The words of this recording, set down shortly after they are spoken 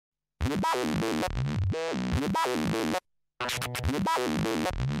I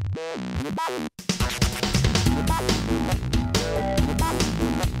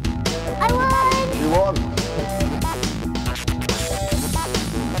won! You won!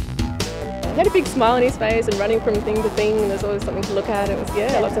 He had a big smile on his face and running from thing to thing, and there's always something to look at. It was,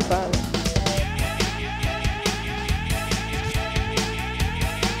 yeah, lots of fun.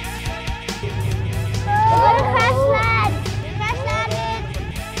 What a crash land! Crash landed!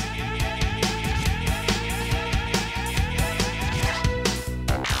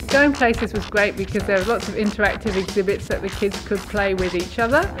 Going places was great because there were lots of interactive exhibits that the kids could play with each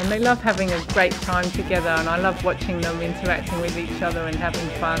other, and they love having a great time together, and I love watching them interacting with each other and having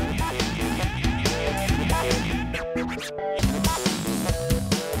fun.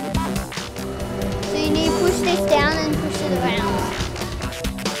 So you need to push this down and push it around.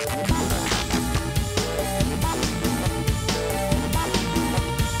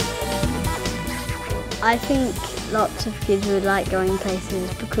 I think lots of kids would like going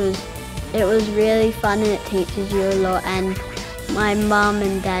places because it was really fun and it teaches you a lot, and my mum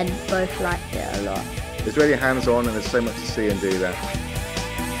and dad both liked it a lot. It's really hands-on and there's so much to see and do there.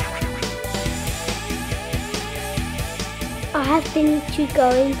 I have been to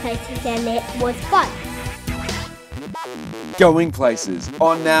going places and it was fun. Going Places,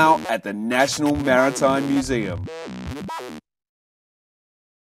 on now at the National Maritime Museum.